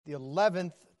the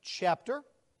 11th chapter.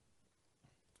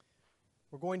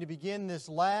 We're going to begin this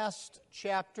last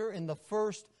chapter in the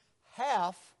first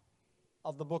half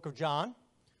of the book of John.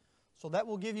 So that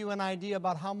will give you an idea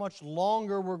about how much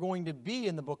longer we're going to be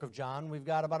in the book of John. We've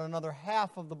got about another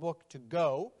half of the book to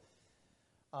go.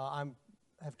 I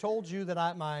have told you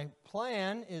that my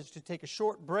plan is to take a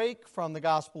short break from the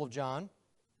Gospel of John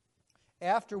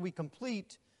after we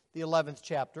complete the 11th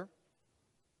chapter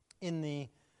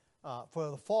for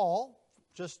the fall,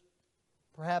 just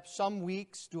perhaps some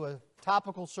weeks, do a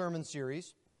topical sermon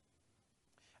series,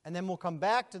 and then we'll come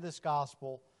back to this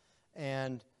Gospel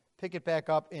and pick it back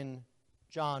up in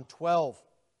John 12.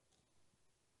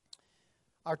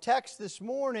 Our text this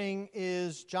morning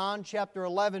is John chapter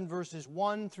 11, verses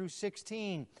 1 through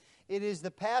 16. It is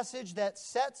the passage that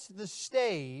sets the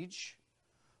stage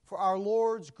for our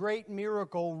Lord's great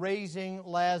miracle, raising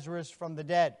Lazarus from the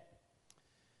dead.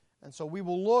 And so we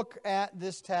will look at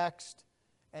this text,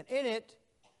 and in it,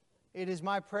 it is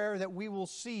my prayer that we will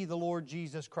see the Lord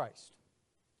Jesus Christ.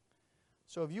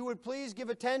 So if you would please give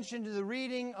attention to the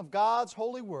reading of God's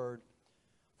holy word,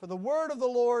 for the word of the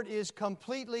Lord is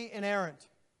completely inerrant.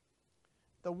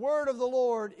 The word of the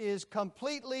Lord is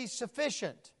completely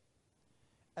sufficient,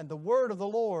 and the word of the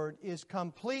Lord is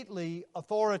completely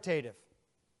authoritative.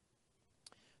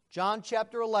 John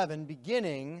chapter 11,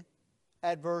 beginning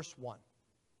at verse 1.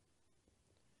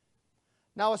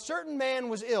 Now a certain man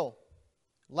was ill,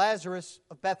 Lazarus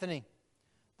of Bethany,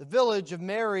 the village of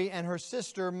Mary and her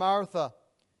sister Martha.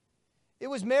 It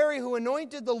was Mary who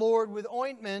anointed the Lord with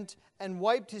ointment and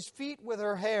wiped his feet with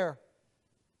her hair,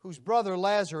 whose brother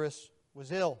Lazarus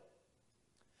was ill.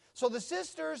 So the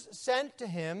sisters sent to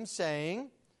him,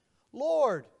 saying,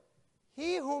 Lord,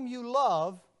 he whom you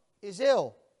love is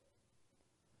ill.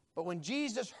 But when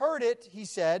Jesus heard it, he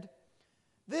said,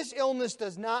 This illness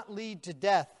does not lead to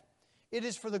death. It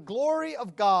is for the glory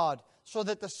of God, so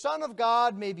that the Son of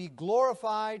God may be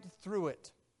glorified through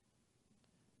it.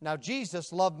 Now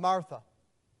Jesus loved Martha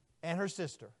and her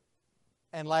sister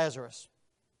and Lazarus.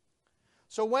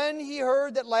 So when he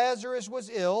heard that Lazarus was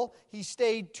ill, he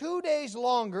stayed 2 days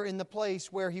longer in the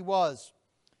place where he was.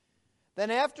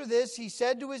 Then after this he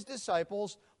said to his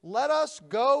disciples, Let us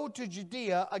go to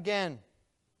Judea again.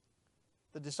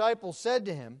 The disciples said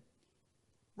to him,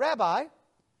 Rabbi,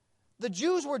 the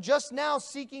Jews were just now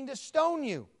seeking to stone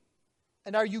you,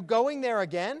 and are you going there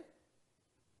again?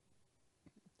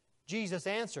 Jesus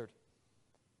answered,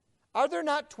 Are there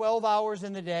not 12 hours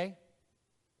in the day?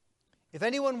 If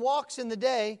anyone walks in the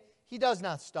day, he does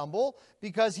not stumble,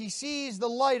 because he sees the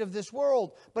light of this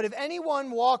world. But if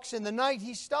anyone walks in the night,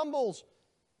 he stumbles,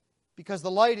 because the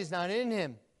light is not in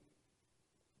him.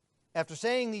 After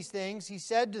saying these things, he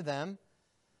said to them,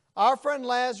 Our friend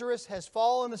Lazarus has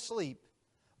fallen asleep,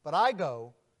 but I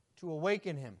go to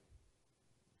awaken him.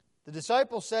 The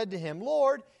disciples said to him,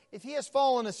 Lord, if he has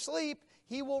fallen asleep,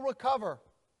 he will recover.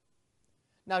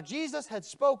 Now Jesus had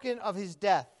spoken of his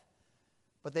death,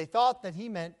 but they thought that he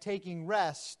meant taking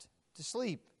rest to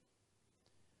sleep.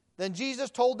 Then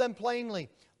Jesus told them plainly,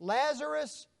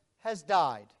 Lazarus has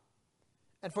died,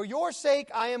 and for your sake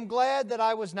I am glad that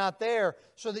I was not there,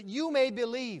 so that you may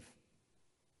believe.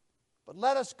 But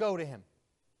let us go to him.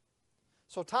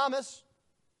 So Thomas,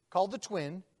 called the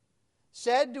twin,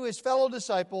 said to his fellow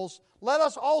disciples, Let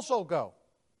us also go,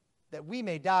 that we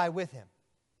may die with him.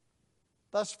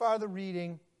 Thus far the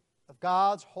reading of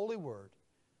God's holy word.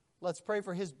 Let's pray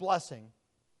for his blessing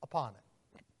upon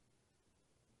it.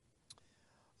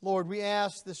 Lord, we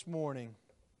ask this morning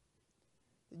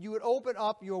that you would open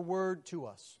up your word to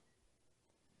us.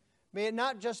 May it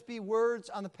not just be words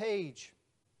on the page,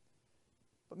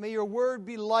 but may your word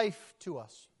be life to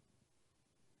us.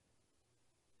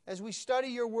 As we study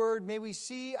your word, may we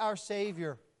see our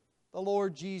Savior, the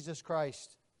Lord Jesus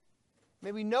Christ.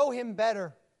 May we know him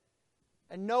better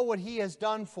and know what he has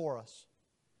done for us,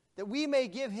 that we may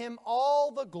give him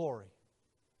all the glory.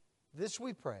 This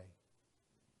we pray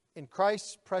in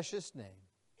Christ's precious name.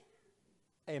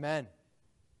 Amen.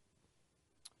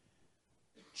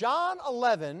 John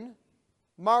 11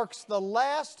 marks the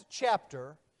last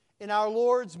chapter in our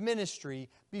Lord's ministry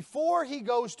before he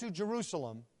goes to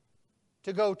Jerusalem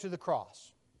to go to the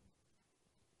cross.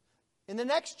 In the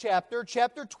next chapter,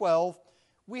 chapter 12,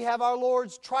 we have our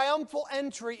Lord's triumphal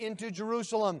entry into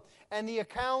Jerusalem, and the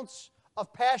accounts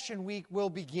of Passion Week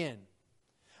will begin.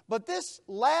 But this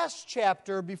last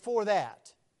chapter before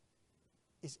that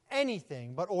is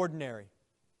anything but ordinary.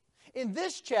 In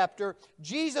this chapter,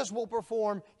 Jesus will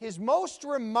perform his most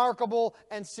remarkable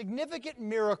and significant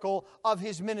miracle of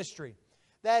his ministry.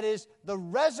 That is, the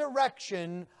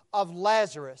resurrection of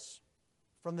Lazarus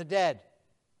from the dead.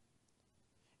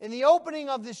 In the opening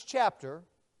of this chapter,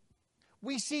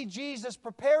 we see Jesus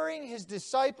preparing his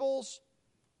disciples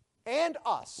and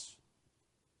us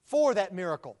for that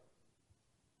miracle.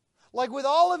 Like with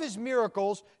all of his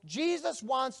miracles, Jesus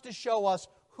wants to show us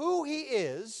who he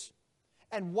is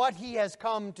and what he has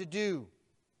come to do.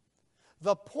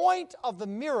 The point of the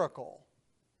miracle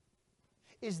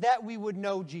is that we would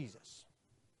know Jesus.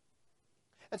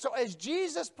 And so as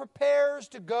Jesus prepares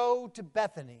to go to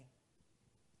Bethany,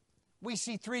 we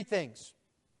see three things.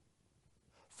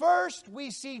 First, we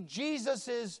see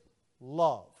Jesus'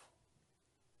 love.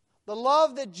 The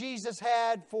love that Jesus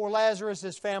had for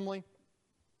Lazarus' family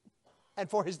and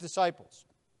for his disciples.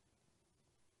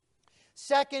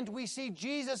 Second, we see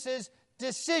Jesus'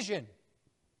 decision.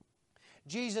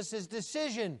 Jesus'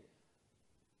 decision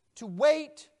to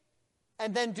wait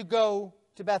and then to go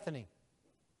to Bethany.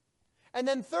 And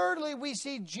then thirdly, we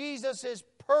see Jesus'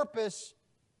 purpose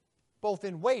both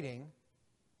in waiting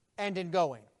and in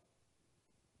going.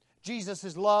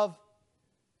 Jesus' love,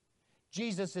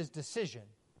 Jesus' decision,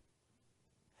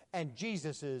 and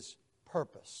Jesus'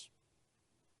 purpose.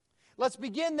 Let's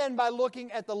begin then by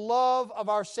looking at the love of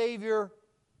our Savior,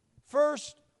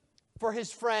 first for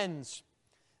his friends,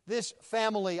 this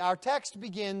family. Our text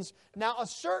begins, "Now a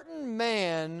certain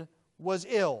man was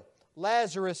ill,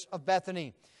 Lazarus of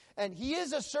Bethany." And he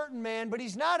is a certain man, but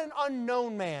he's not an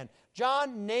unknown man.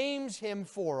 John names him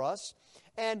for us,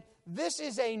 and this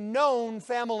is a known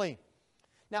family.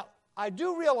 Now, I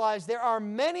do realize there are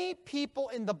many people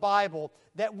in the Bible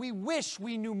that we wish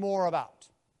we knew more about.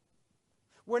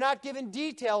 We're not given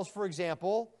details, for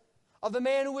example, of the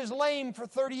man who was lame for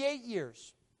 38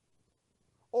 years,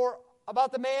 or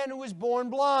about the man who was born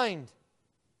blind,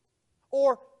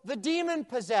 or the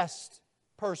demon-possessed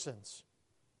persons,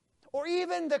 or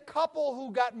even the couple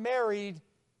who got married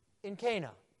in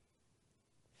Cana.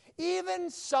 Even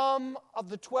some of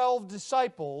the 12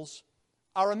 disciples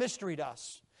are a mystery to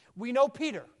us. We know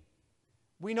Peter.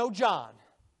 We know John.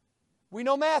 We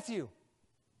know Matthew.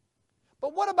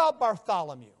 But what about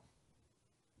Bartholomew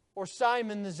or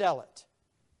Simon the Zealot?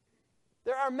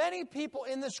 There are many people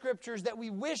in the Scriptures that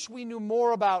we wish we knew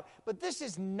more about, but this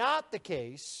is not the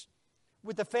case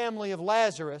with the family of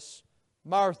Lazarus,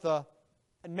 Martha,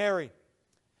 and Mary.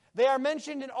 They are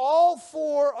mentioned in all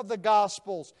four of the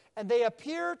Gospels, and they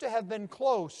appear to have been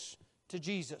close to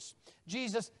Jesus.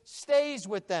 Jesus stays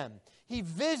with them, he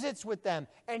visits with them,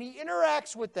 and he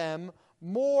interacts with them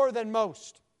more than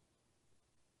most.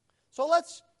 So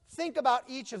let's think about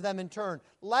each of them in turn.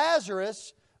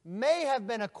 Lazarus may have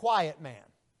been a quiet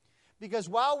man, because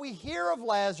while we hear of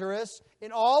Lazarus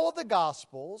in all of the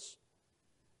Gospels,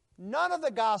 none of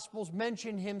the Gospels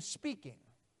mention him speaking.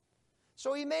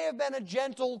 So he may have been a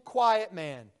gentle, quiet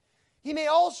man. He may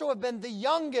also have been the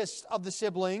youngest of the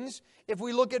siblings, if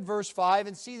we look at verse 5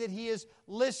 and see that he is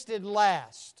listed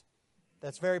last.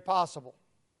 That's very possible.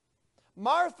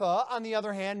 Martha, on the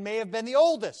other hand, may have been the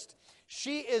oldest.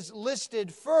 She is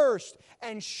listed first,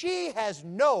 and she has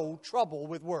no trouble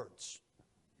with words.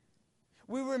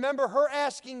 We remember her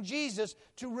asking Jesus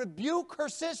to rebuke her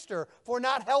sister for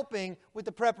not helping with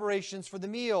the preparations for the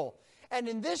meal. And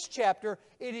in this chapter,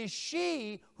 it is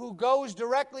she who goes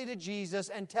directly to Jesus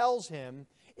and tells him,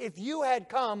 "If you had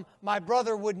come, my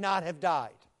brother would not have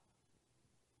died."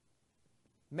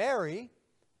 Mary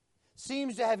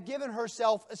seems to have given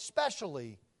herself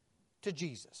especially to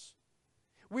Jesus.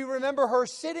 We remember her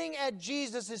sitting at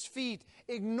Jesus' feet,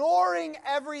 ignoring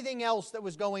everything else that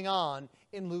was going on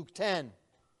in Luke 10.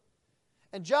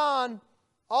 And John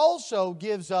also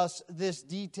gives us this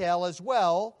detail as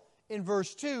well in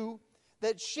verse 2,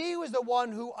 that she was the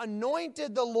one who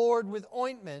anointed the Lord with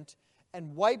ointment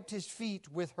and wiped his feet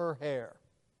with her hair.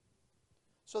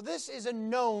 So this is a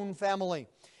known family.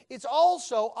 It's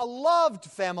also a loved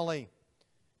family.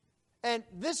 And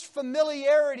this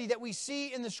familiarity that we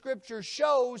see in the Scripture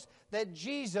shows that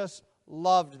Jesus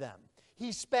loved them.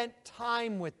 He spent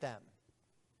time with them.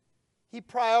 He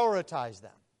prioritized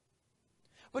them.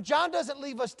 But John doesn't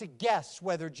leave us to guess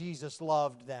whether Jesus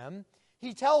loved them.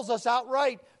 He tells us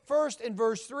outright. First, in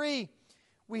verse 3,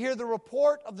 we hear the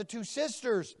report of the two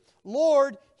sisters.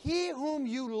 "Lord, he whom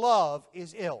you love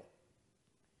is ill."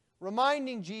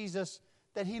 Reminding Jesus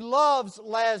that he loves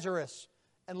Lazarus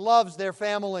and loves their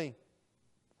family.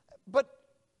 But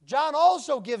John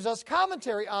also gives us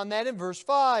commentary on that in verse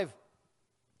 5.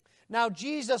 Now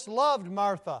Jesus loved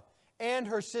Martha and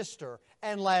her sister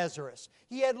and Lazarus.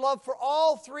 He had love for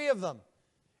all three of them.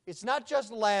 It's not just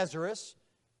Lazarus,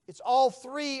 it's all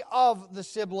three of the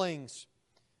siblings.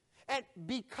 And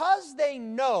because they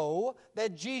know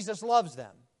that Jesus loves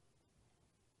them,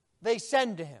 they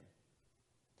send to him.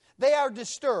 They are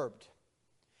disturbed.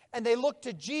 and they look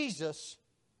to Jesus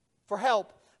for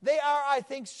help. They are, I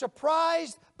think,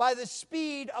 surprised by the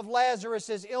speed of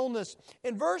Lazarus' illness.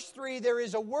 In verse 3, there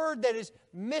is a word that is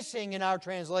missing in our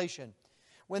translation.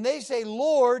 When they say,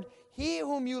 Lord, he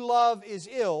whom you love is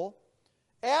ill,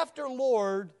 after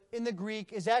Lord in the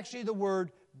Greek is actually the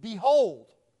word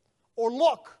behold, or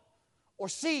look, or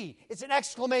see. It's an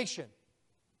exclamation.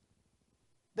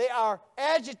 They are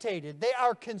agitated. They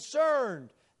are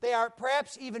concerned. They are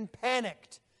perhaps even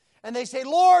panicked. And they say,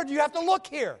 Lord, you have to look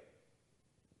here.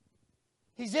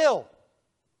 He's ill.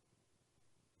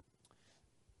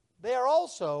 They are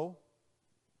also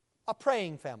a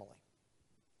praying family.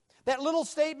 That little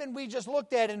statement we just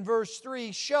looked at in verse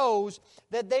 3 shows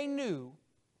that they knew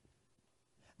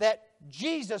that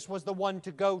Jesus was the one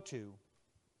to go to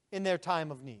in their time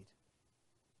of need.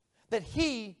 That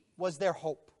He was their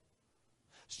hope.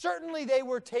 Certainly they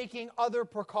were taking other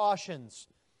precautions.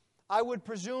 I would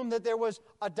presume that there was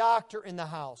a doctor in the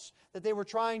house, that they were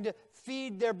trying to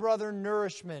feed their brother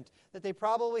nourishment, that they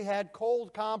probably had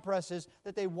cold compresses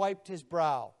that they wiped his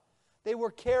brow. They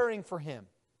were caring for him.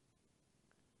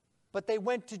 But they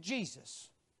went to Jesus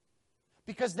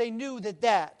because they knew that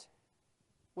that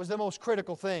was the most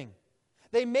critical thing.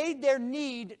 They made their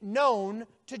need known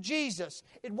to Jesus.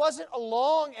 It wasn't a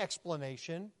long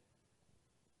explanation,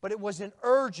 but it was an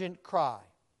urgent cry.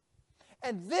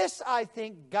 And this, I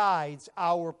think, guides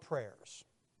our prayers.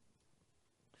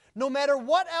 No matter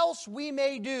what else we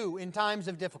may do in times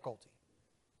of difficulty,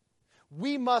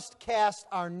 we must cast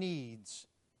our needs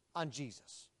on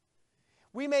Jesus.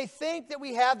 We may think that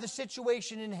we have the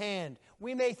situation in hand.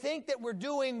 We may think that we're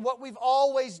doing what we've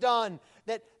always done,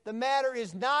 that the matter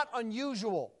is not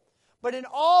unusual. But in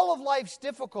all of life's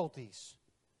difficulties,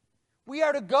 we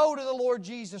are to go to the Lord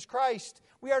Jesus Christ.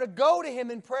 We are to go to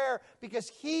Him in prayer because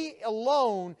He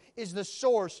alone is the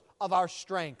source of our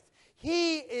strength.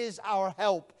 He is our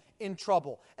help in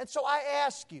trouble. And so I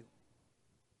ask you,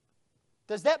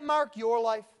 does that mark your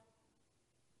life?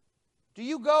 Do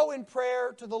you go in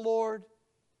prayer to the Lord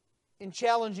in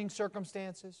challenging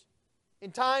circumstances,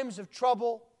 in times of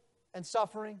trouble and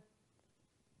suffering?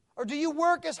 Or do you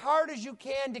work as hard as you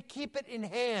can to keep it in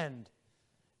hand,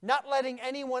 not letting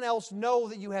anyone else know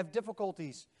that you have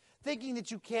difficulties, thinking that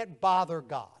you can't bother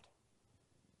God?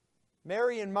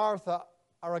 Mary and Martha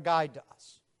are a guide to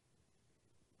us.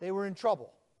 They were in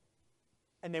trouble,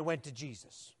 and they went to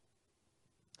Jesus.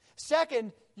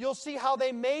 Second, you'll see how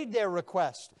they made their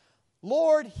request.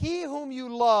 Lord, he whom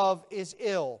you love is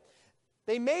ill.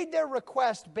 They made their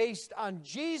request based on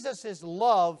Jesus'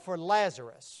 love for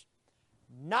Lazarus,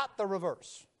 not the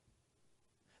reverse.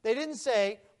 They didn't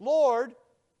say, Lord,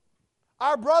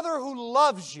 our brother who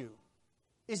loves you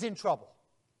is in trouble.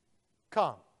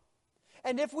 Come.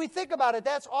 And if we think about it,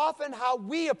 that's often how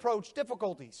we approach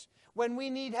difficulties. When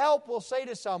we need help, we'll say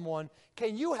to someone,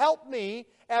 can you help me?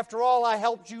 After all, I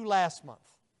helped you last month.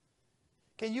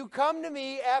 Can you come to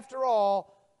me? After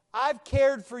all, I've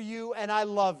cared for you and I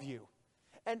love you.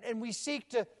 And we seek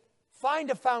to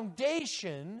find a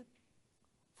foundation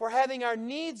for having our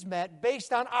needs met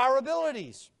based on our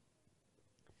abilities.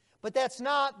 But that's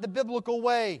not the biblical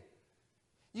way.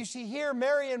 You see, here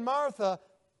Mary and Martha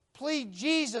plead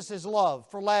Jesus' love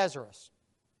for Lazarus.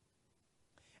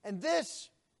 And this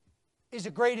is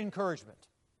a great encouragement,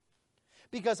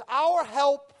 because our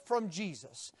help from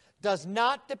Jesus does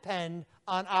not depend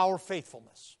on our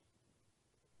faithfulness.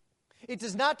 It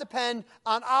does not depend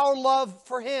on our love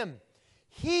for Him.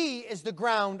 He is the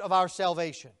ground of our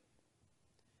salvation.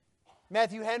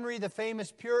 Matthew Henry, the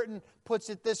famous Puritan, puts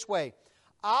it this way: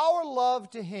 our love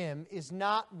to Him is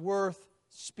not worth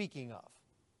speaking of,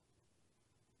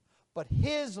 but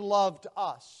His love to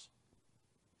us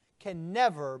can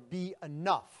never be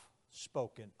enough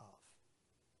spoken of.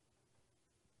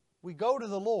 We go to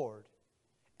the Lord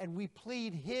and we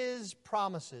plead His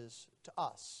promises to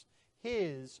us,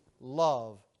 His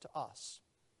love to us.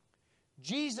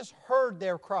 Jesus heard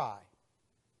their cry,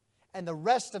 and the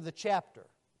rest of the chapter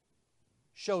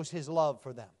shows His love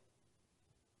for them.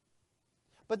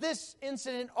 But this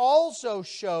incident also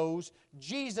shows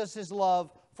Jesus' love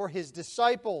for His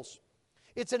disciples.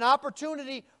 It's an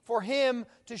opportunity for Him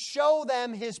to show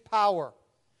them His power,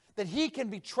 that He can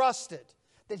be trusted,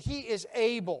 that He is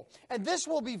able. And this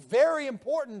will be very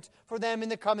important for them in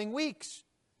the coming weeks.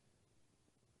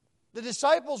 The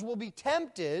disciples will be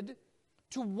tempted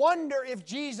to wonder if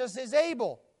Jesus is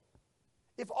able,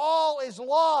 if all is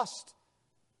lost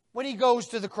when He goes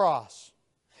to the cross.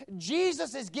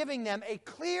 Jesus is giving them a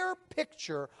clear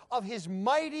picture of His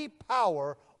mighty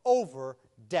power over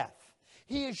death.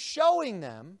 He is showing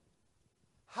them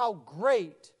how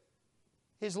great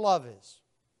His love is.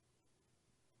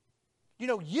 You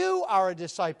know, you are a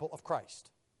disciple of Christ.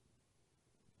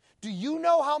 Do you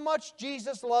know how much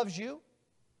Jesus loves you?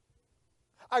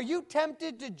 Are you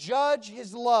tempted to judge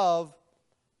His love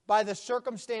by the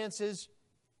circumstances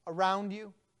around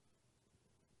you?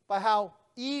 By how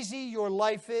easy your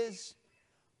life is?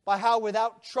 By how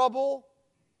without trouble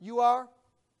you are?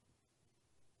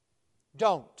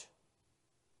 Don't.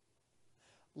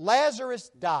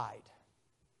 Lazarus died.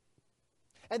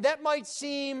 And that might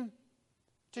seem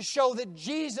to show that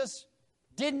Jesus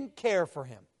didn't care for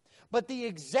him. But the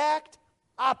exact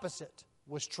opposite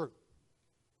was true.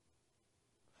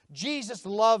 Jesus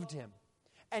loved him,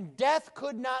 and death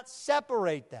could not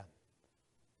separate them.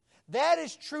 That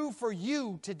is true for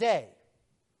you today,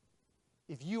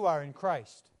 if you are in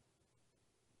Christ.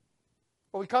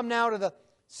 But we come now to the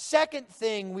second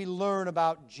thing we learn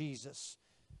about Jesus.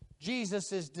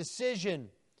 Jesus' decision.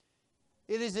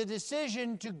 It is a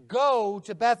decision to go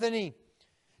to Bethany.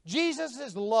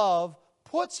 Jesus' love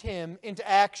puts him into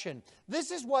action. This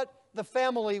is what the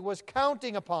family was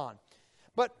counting upon.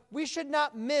 But we should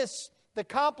not miss the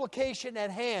complication at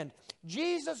hand.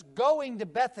 Jesus going to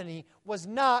Bethany was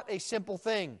not a simple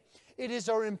thing. It is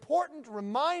an important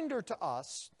reminder to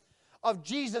us of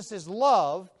Jesus'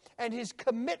 love and His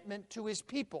commitment to His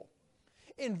people.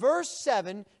 In verse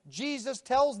 7, Jesus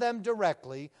tells them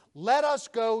directly, "Let us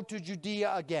go to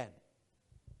Judea again."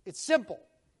 It's simple.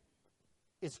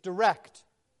 It's direct.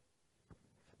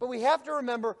 But we have to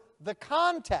remember the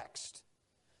context.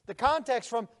 The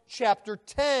context from chapter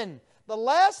 10. The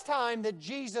last time that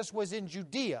Jesus was in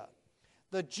Judea,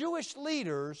 the Jewish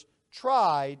leaders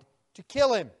tried to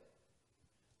kill Him.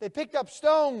 They picked up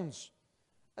stones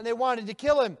and they wanted to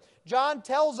kill Him. John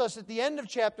tells us at the end of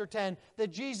chapter 10 that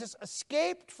Jesus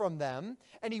escaped from them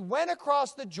and He went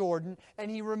across the Jordan and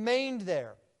He remained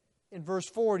there in verse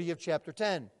 40 of chapter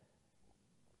 10.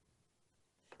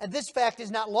 And this fact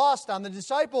is not lost on the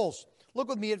disciples. Look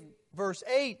with me at verse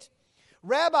 8.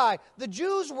 "Rabbi, the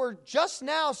Jews were just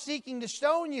now seeking to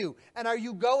stone you, and are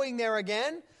you going there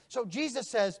again?" So Jesus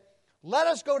says, "Let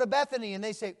us go to Bethany." And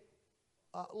they say,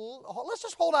 let's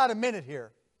just hold on a minute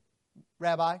here,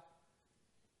 Rabbi.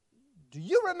 Do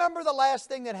you remember the last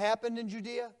thing that happened in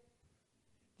Judea?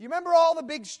 Do you remember all the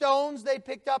big stones they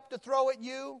picked up to throw at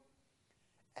you?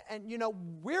 And,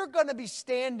 we're going to be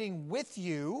standing with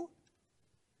you.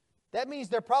 That means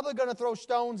they're probably going to throw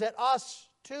stones at us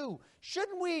too.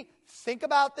 Shouldn't we think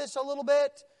about this a little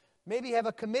bit? Maybe have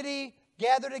a committee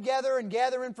gather together and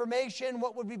gather information,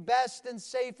 what would be best and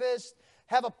safest,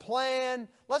 have a plan.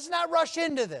 Let's not rush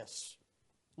into this,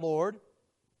 Lord.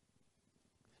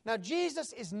 Now,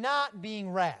 Jesus is not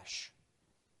being rash.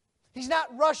 He's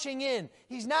not rushing in.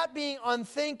 He's not being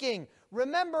unthinking.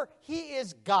 Remember, He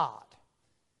is God.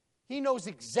 He knows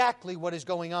exactly what is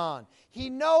going on. He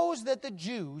knows that the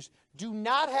Jews do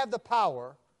not have the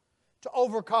power to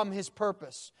overcome His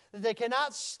purpose, that they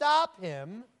cannot stop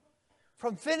Him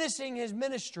from finishing His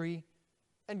ministry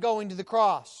and going to the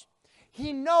cross.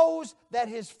 He knows that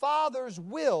His Father's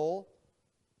will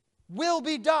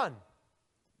be done,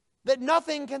 that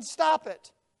nothing can stop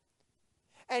it.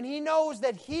 And He knows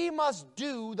that He must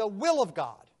do the will of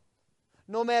God,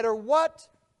 no matter what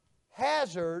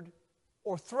hazard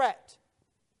or threat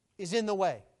is in the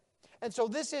way. And so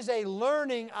this is a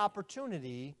learning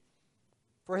opportunity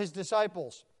for His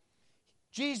disciples.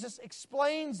 Jesus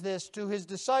explains this to His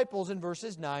disciples in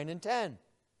verses 9 and 10.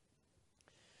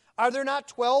 "Are there not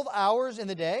 12 hours in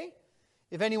the day?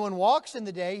 If anyone walks in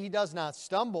the day, he does not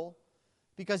stumble,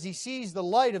 because he sees the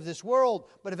light of this world.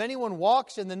 But if anyone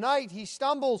walks in the night, he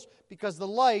stumbles, because the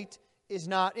light is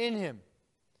not in him."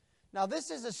 Now,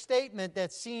 this is a statement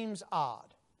that seems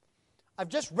odd. I've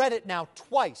just read it now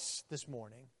twice this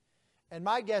morning, and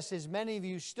my guess is many of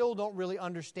you still don't really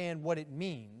understand what it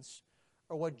means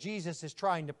or what Jesus is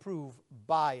trying to prove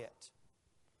by it.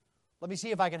 Let me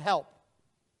see if I can help.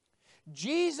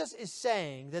 Jesus is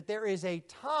saying that there is a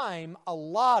time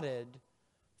allotted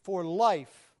for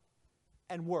life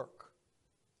and work.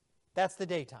 That's the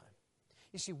daytime.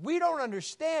 You see, we don't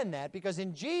understand that because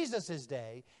in Jesus'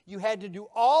 day, you had to do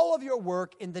all of your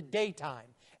work in the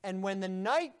daytime. And when the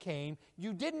night came,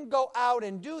 you didn't go out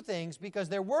and do things because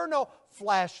there were no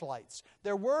flashlights.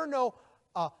 There were no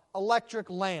electric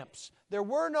lamps. There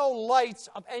were no lights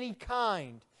of any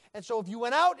kind. And so if you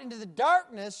went out into the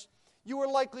darkness, you were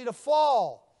likely to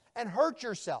fall and hurt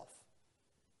yourself.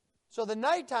 So the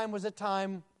nighttime was a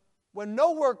time when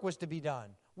no work was to be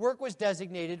done. Work was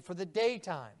designated for the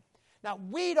daytime. Now,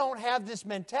 we don't have this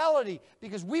mentality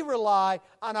because we rely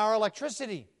on our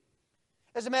electricity.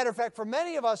 As a matter of fact, for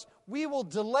many of us, we will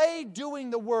delay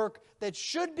doing the work that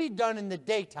should be done in the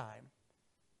daytime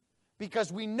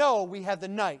because we know we have the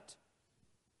night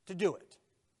to do it.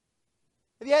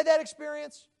 Have you had that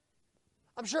experience?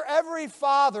 I'm sure every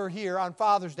father here on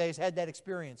Father's Day has had that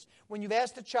experience. When you've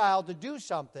asked a child to do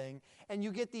something and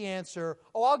you get the answer,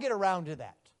 "Oh, I'll get around to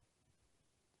that."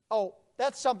 "Oh,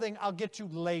 that's something I'll get to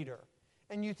later."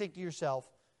 And you think to yourself,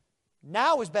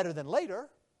 now is better than later.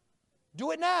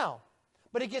 Do it now.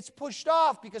 But it gets pushed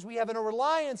off because we have a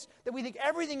reliance that we think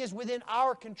everything is within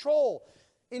our control.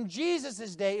 In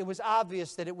Jesus' day, it was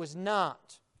obvious that it was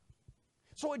not.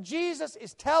 So what Jesus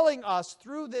is telling us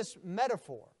through this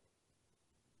metaphor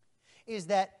is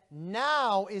that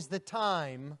now is the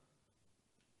time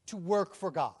to work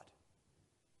for God.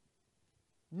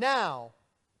 Now,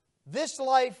 this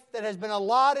life that has been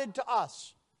allotted to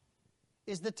us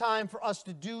is the time for us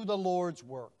to do the Lord's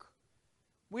work.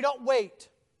 We don't wait.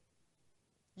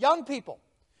 Young people,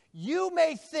 you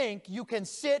may think you can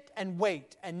sit and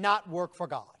wait and not work for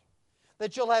God.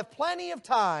 That you'll have plenty of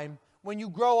time when you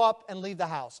grow up and leave the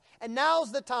house. And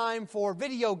now's the time for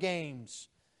video games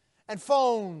and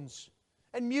phones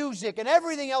and music and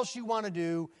everything else you want to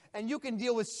do, and you can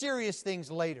deal with serious things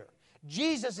later.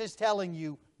 Jesus is telling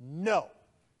you, no.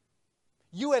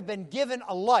 You have been given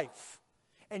a life,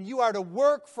 and you are to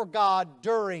work for God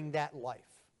during that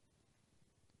life.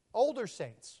 Older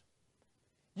saints,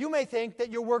 you may think that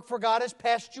your work for God has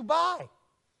passed you by,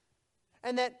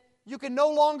 and that you can no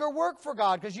longer work for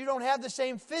God because you don't have the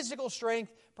same physical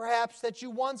strength, perhaps, that you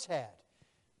once had.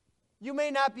 You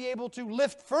may not be able to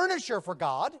lift furniture for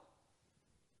God,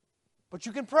 but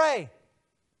you can pray,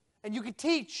 and you can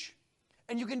teach,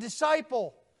 and you can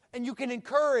disciple, and you can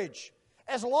encourage.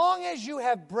 As long as you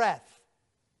have breath,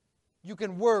 you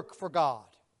can work for God.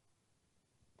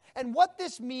 And what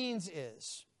this means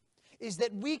is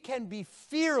that we can be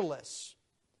fearless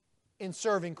in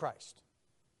serving Christ.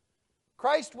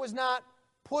 Christ was not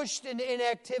pushed into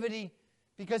inactivity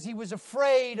because he was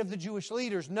afraid of the Jewish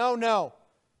leaders. No.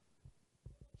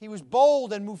 He was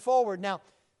bold and moved forward. Now,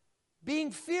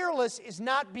 being fearless is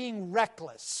not being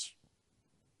reckless.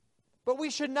 But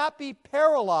we should not be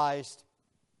paralyzed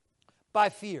by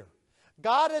fear.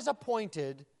 God has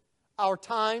appointed our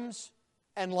times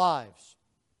and lives.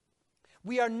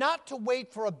 We are not to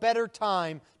wait for a better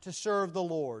time to serve the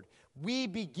Lord. We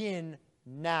begin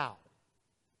now.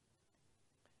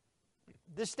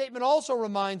 This statement also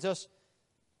reminds us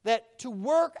that to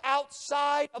work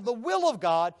outside of the will of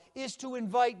God is to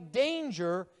invite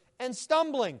danger and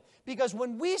stumbling. Because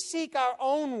when we seek our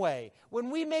own way,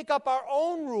 when we make up our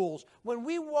own rules, when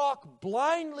we walk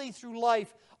blindly through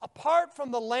life apart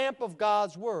from the lamp of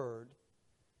God's Word,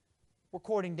 we're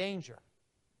courting danger.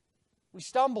 We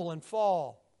stumble and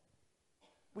fall.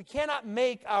 We cannot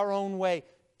make our own way.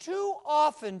 Too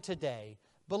often today,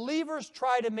 believers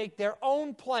try to make their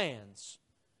own plans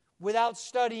without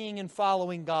studying and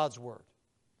following God's Word.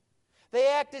 They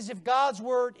act as if God's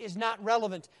Word is not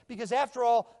relevant because, after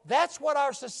all, that's what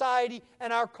our society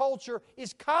and our culture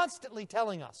is constantly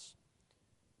telling us.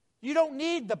 You don't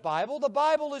need the Bible. The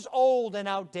Bible is old and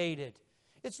outdated.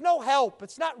 It's no help.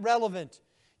 It's not relevant.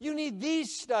 You need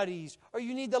these studies, or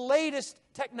you need the latest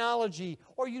technology,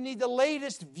 or you need the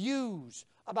latest views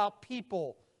about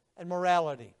people and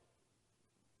morality.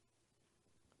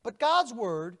 But God's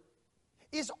Word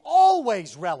is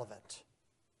always relevant.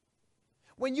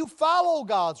 When you follow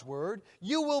God's Word,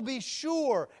 you will be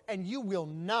sure and you will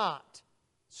not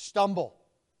stumble.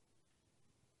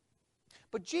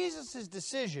 But Jesus'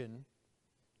 decision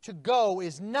to go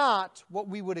is not what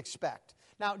we would expect.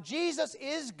 Now, Jesus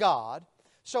is God,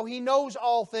 so He knows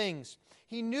all things.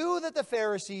 He knew that the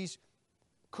Pharisees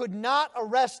could not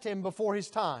arrest Him before His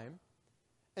time,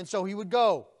 and so He would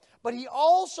go. But He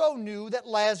also knew that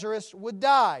Lazarus would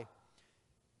die.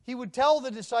 He would tell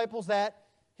the disciples that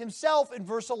Himself in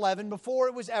verse 11 before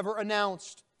it was ever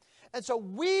announced. And so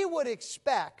we would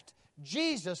expect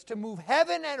Jesus to move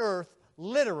heaven and earth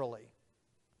literally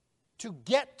to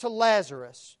get to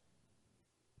Lazarus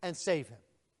and save him.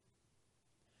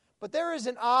 But there is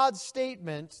an odd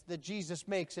statement that Jesus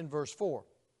makes in verse 4.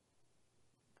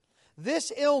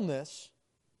 This illness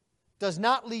does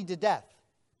not lead to death.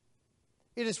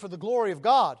 It is for the glory of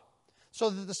God, so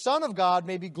that the Son of God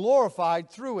may be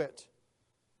glorified through it.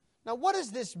 Now, what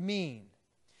does this mean?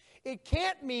 It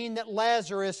can't mean that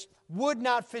Lazarus would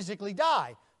not physically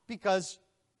die, because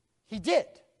he did.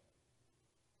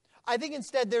 I think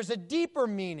instead there's a deeper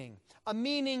meaning, a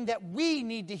meaning that we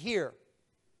need to hear.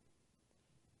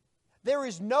 There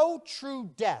is no true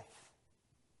death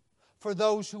for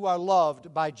those who are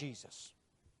loved by Jesus.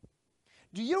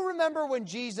 Do you remember when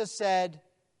Jesus said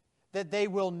that they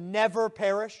will never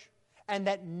perish and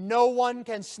that no one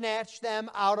can snatch them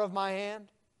out of my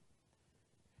hand?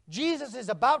 Jesus is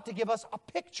about to give us a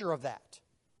picture of that.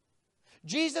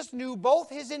 Jesus knew both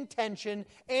his intention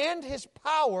and his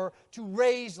power to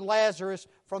raise Lazarus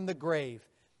from the grave.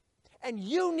 And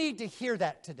you need to hear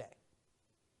that today.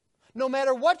 No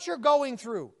matter what you're going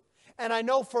through, and I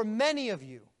know for many of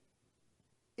you,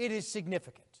 it is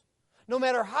significant. No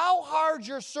matter how hard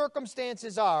your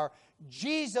circumstances are,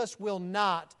 Jesus will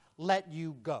not let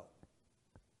you go.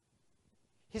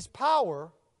 His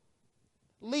power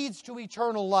leads to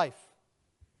eternal life.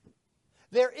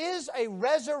 There is a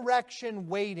resurrection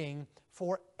waiting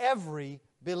for every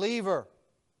believer.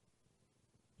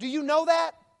 Do you know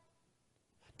that?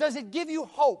 Does it give you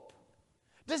hope?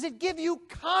 Does it give you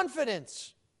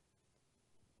confidence?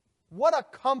 What a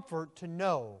comfort to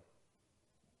know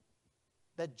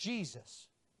that Jesus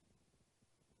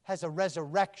has a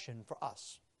resurrection for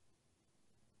us.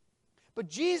 But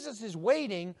Jesus'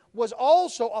 waiting was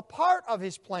also a part of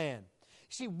his plan.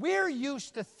 See, we're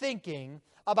used to thinking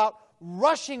about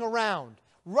rushing around,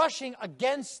 rushing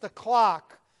against the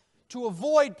clock to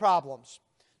avoid problems.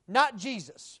 Not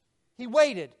Jesus. He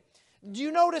waited. Do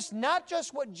you notice not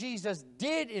just what Jesus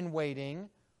did in waiting,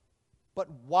 but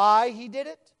why he did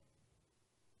it?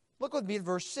 Look with me at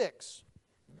verse 6.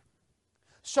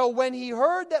 So when he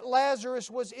heard that Lazarus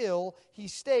was ill, he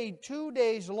stayed 2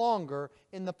 days longer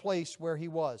in the place where he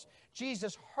was.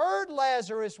 Jesus heard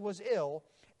Lazarus was ill,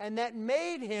 and that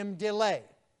made him delay.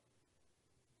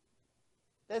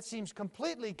 That seems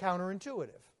completely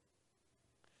counterintuitive.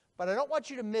 But I don't want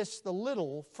you to miss the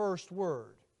little first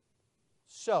word.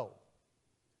 So.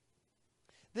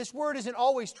 This word isn't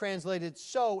always translated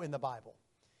so in the Bible.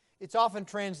 It's often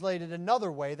translated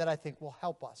another way that I think will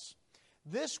help us.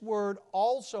 This word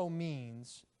also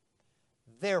means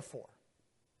therefore.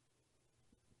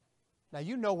 Now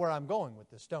you know where I'm going with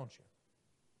this, don't you?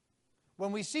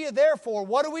 When we see a therefore,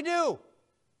 what do?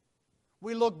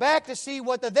 We look back to see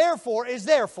what the therefore is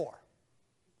there for.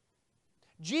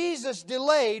 Jesus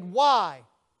delayed. Why?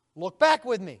 Look back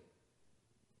with me.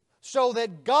 So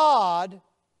that God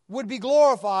would be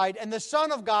glorified and the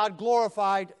Son of God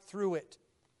glorified through it.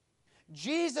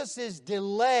 Jesus'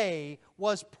 delay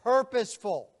was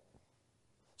purposeful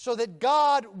so that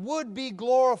God would be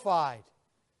glorified.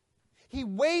 He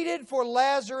waited for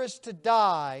Lazarus to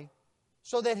die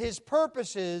so that his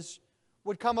purposes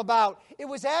would come about. It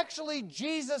was actually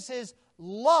Jesus'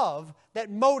 love that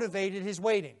motivated his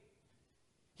waiting.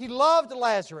 He loved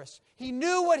Lazarus. He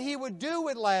knew what he would do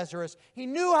with Lazarus. He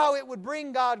knew how it would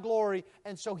bring God glory,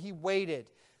 and so he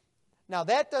waited. Now,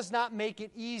 that does not make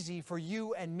it easy for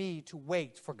you and me to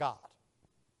wait for God.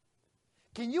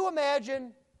 Can you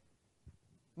imagine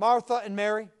Martha and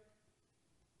Mary?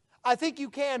 I think you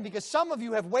can, because some of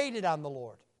you have waited on the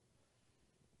Lord.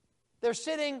 They're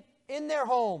sitting in their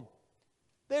home.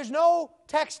 There's no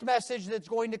text message that's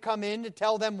going to come in to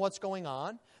tell them what's going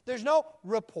on. There's no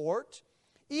report.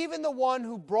 Even the one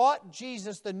who brought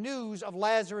Jesus the news of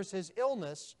Lazarus'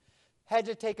 illness had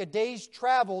to take a day's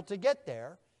travel to get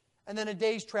there, and then a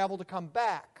day's travel to come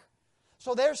back.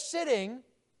 So they're sitting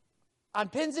on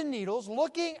pins and needles,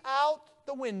 looking out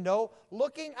the window,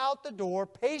 looking out the door,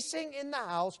 pacing in the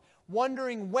house,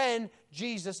 wondering when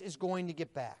Jesus is going to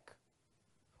get back.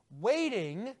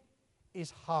 Waiting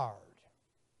is hard.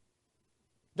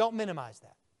 Don't minimize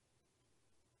that.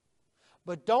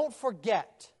 But don't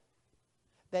forget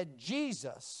that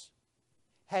Jesus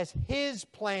has his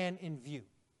plan in view.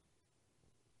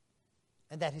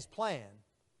 And that his plan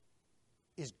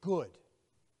is good.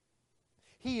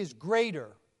 He is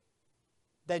greater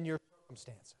than your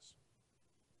circumstances.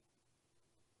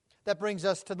 That brings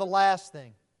us to the last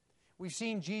thing. We've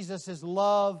seen Jesus'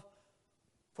 love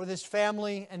for this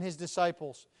family and his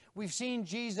disciples. We've seen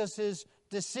Jesus'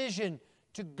 decision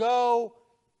to go,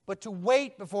 but to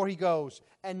wait before he goes.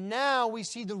 And now we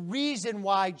see the reason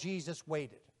why Jesus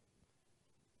waited.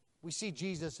 We see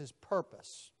Jesus'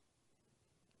 purpose.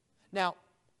 Now,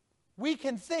 we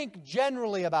can think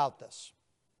generally about this.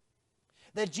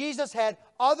 That Jesus had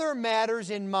other matters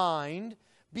in mind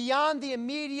beyond the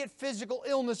immediate physical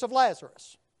illness of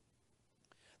Lazarus.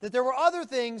 That there were other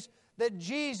things that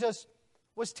Jesus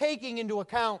was taking into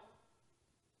account.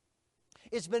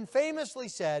 It's been famously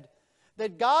said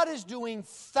that God is doing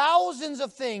thousands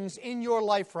of things in your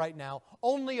life right now,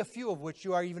 only a few of which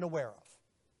you are even aware of.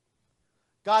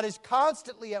 God is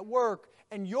constantly at work,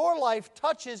 and your life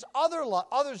touches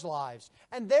others' lives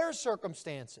and their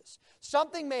circumstances.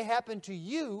 Something may happen to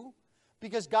you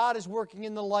because God is working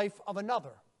in the life of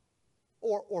another,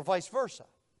 or vice versa.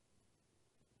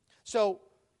 So,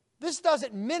 this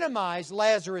doesn't minimize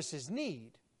Lazarus'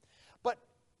 need, but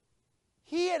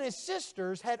he and his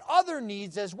sisters had other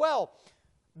needs as well.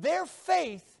 Their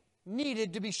faith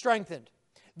needed to be strengthened.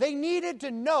 They needed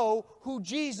to know who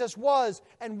Jesus was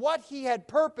and what He had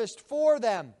purposed for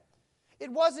them.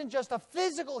 It wasn't just a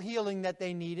physical healing that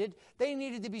they needed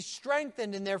to be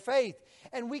strengthened in their faith.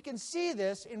 And we can see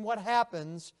this in what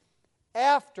happens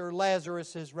after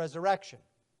Lazarus' resurrection.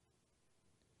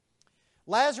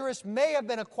 Lazarus may have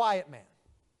been a quiet man,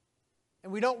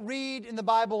 and we don't read in the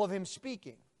Bible of him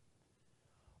speaking.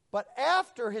 But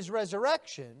after his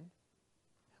resurrection,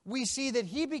 we see that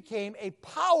he became a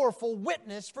powerful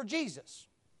witness for Jesus.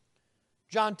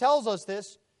 John tells us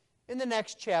this in the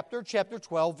next chapter, chapter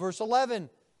 12, verse 11.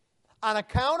 On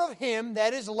account of him,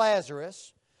 that is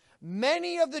Lazarus,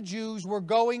 many of the Jews were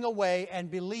going away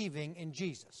and believing in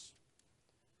Jesus.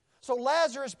 So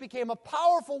Lazarus became a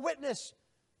powerful witness.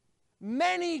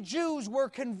 Many Jews were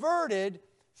converted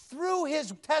through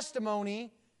his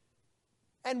testimony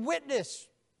and witness.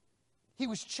 He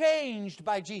was changed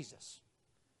by Jesus.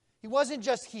 He wasn't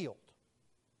just healed.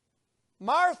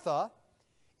 Martha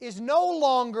is no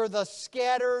longer the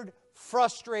scattered,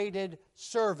 frustrated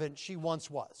servant she once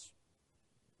was.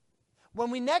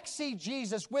 When we next see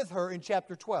Jesus with her in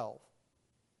chapter 12,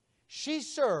 she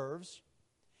serves,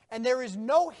 and there is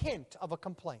no hint of a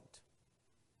complaint.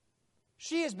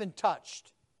 She has been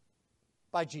touched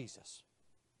by Jesus.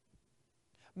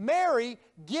 Mary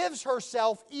gives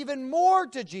herself even more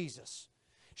to Jesus.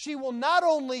 She will not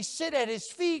only sit at His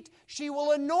feet, she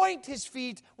will anoint His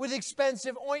feet with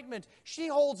expensive ointment. She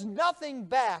holds nothing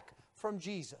back from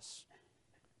Jesus.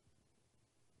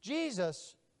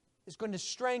 Jesus is going to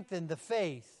strengthen the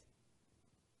faith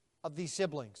of these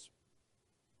siblings.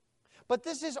 But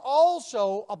this is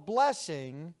also a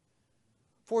blessing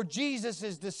for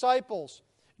Jesus' disciples.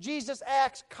 Jesus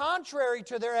acts contrary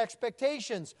to their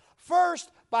expectations. First,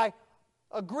 by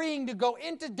agreeing to go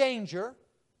into danger,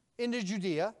 into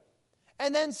Judea,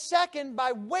 and then second,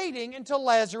 by waiting until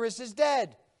Lazarus is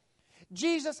dead.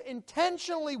 Jesus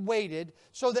intentionally waited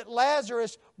so that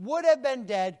Lazarus would have been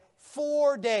dead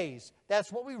 4 days.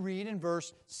 That's what we read in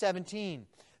verse 17.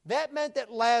 That meant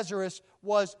that Lazarus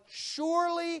was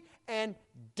surely and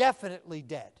definitely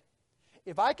dead.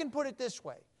 If I can put it this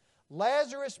way,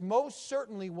 Lazarus most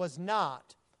certainly was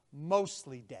not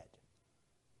mostly dead.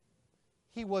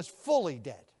 He was fully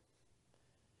dead.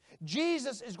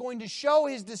 Jesus is going to show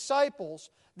His disciples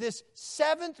this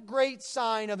seventh great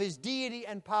sign of His deity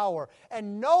and power,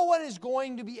 and no one is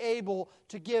going to be able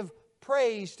to give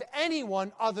praise to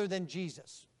anyone other than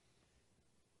Jesus.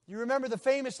 You remember the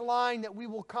famous line that we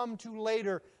will come to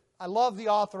later. I love the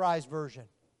Authorized Version.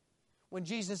 When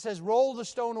Jesus says, "Roll the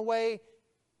stone away,"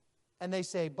 and they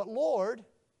say, "But Lord,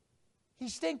 he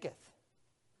stinketh.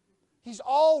 He's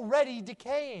already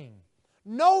decaying."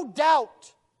 No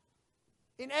doubt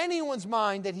in anyone's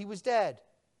mind that he was dead.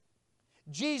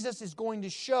 Jesus is going to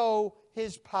show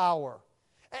His power.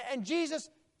 And Jesus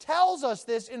tells us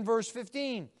this in verse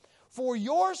 15. "For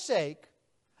your sake,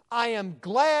 I am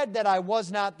glad that I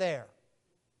was not there."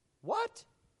 What?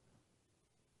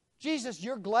 Jesus,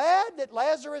 you're glad that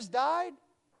Lazarus died?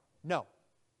 No.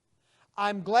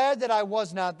 I'm glad that I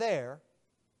was not there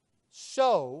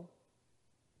so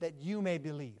that you may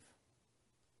believe.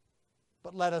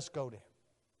 But let us go to Him.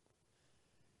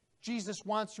 Jesus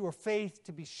wants your faith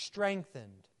to be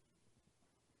strengthened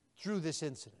through this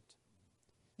incident.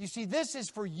 You see, this is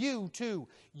for you too.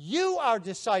 You are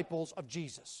disciples of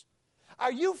Jesus.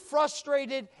 Are you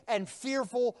frustrated and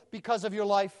fearful because of your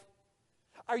life?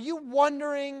 Are you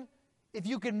wondering if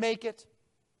you can make it?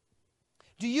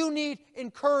 Do you need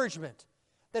encouragement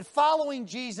that following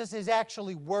Jesus is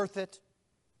actually worth it?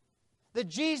 That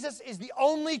Jesus is the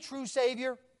only true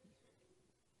Savior?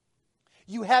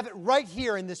 You have it right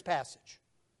here in this passage.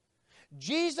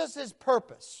 Jesus'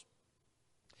 purpose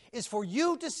is for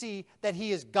you to see that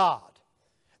He is God,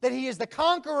 that He is the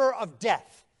conqueror of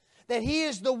death, that He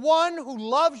is the one who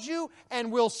loves you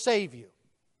and will save you.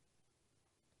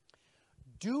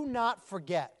 Do not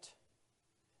forget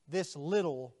this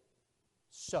little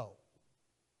so.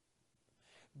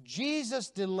 Jesus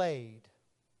delayed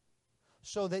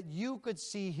so that you could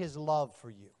see His love for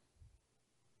you.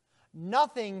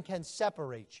 Nothing can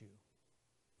separate you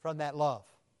from that love.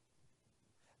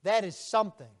 That is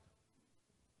something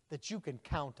that you can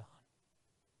count on.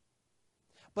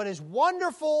 But as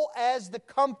wonderful as the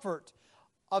comfort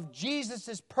of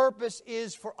Jesus' purpose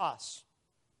is for us,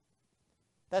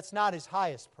 that's not His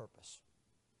highest purpose.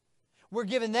 We're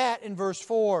given that in verse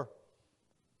 4.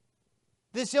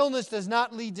 This illness does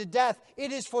not lead to death.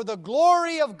 It is for the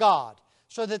glory of God,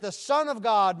 so that the Son of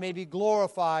God may be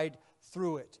glorified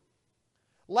through it.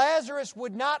 Lazarus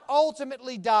would not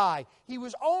ultimately die. He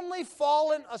was only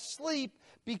fallen asleep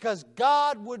because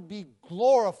God would be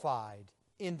glorified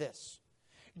in this.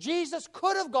 Jesus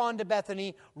could have gone to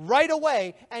Bethany right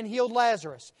away and healed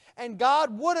Lazarus, and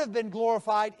God would have been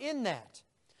glorified in that.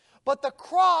 But the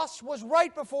cross was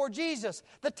right before Jesus.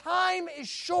 The time is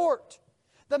short.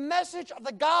 The message of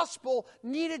the gospel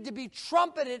needed to be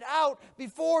trumpeted out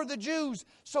before the Jews.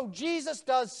 So Jesus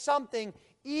does something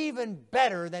even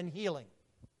better than healing.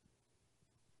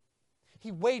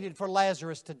 He waited for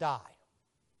Lazarus to die,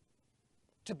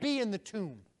 to be in the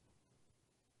tomb,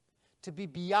 to be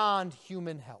beyond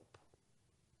human help.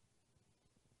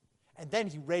 And then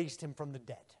He raised him from the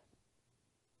dead.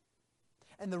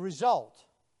 And the result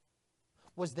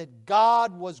was that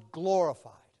God was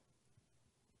glorified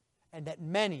and that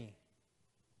many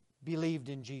believed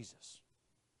in Jesus.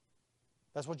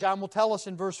 That's what John will tell us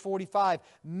in verse 45.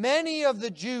 Many of the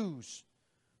Jews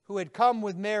who had come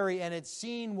with Mary and had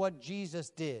seen what Jesus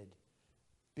did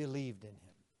believed in Him.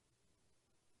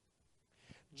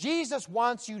 Jesus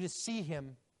wants you to see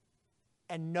Him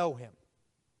and know Him.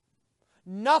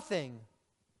 Nothing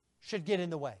should get in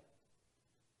the way.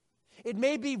 It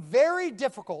may be very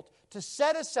difficult to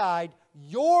set aside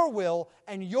your will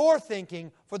and your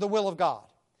thinking for the will of God.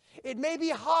 It may be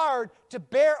hard to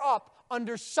bear up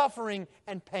under suffering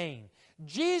and pain.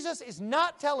 Jesus is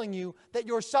not telling you that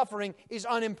your suffering is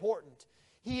unimportant.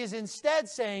 He is instead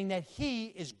saying that He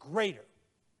is greater.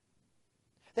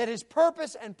 That His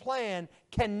purpose and plan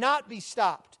cannot be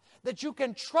stopped. That you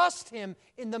can trust Him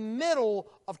in the middle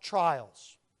of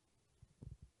trials.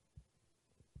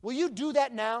 Will you do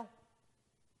that now?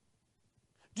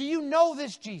 Do you know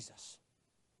this Jesus,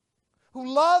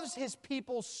 who loves His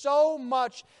people so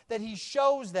much that He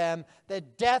shows them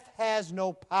that death has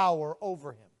no power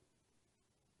over Him?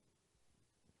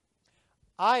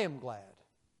 I am glad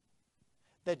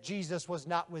that Jesus was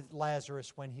not with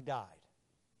Lazarus when he died,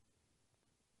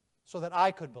 so that I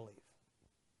could believe.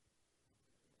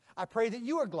 I pray that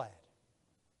you are glad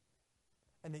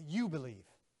and that you believe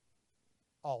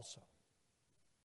also.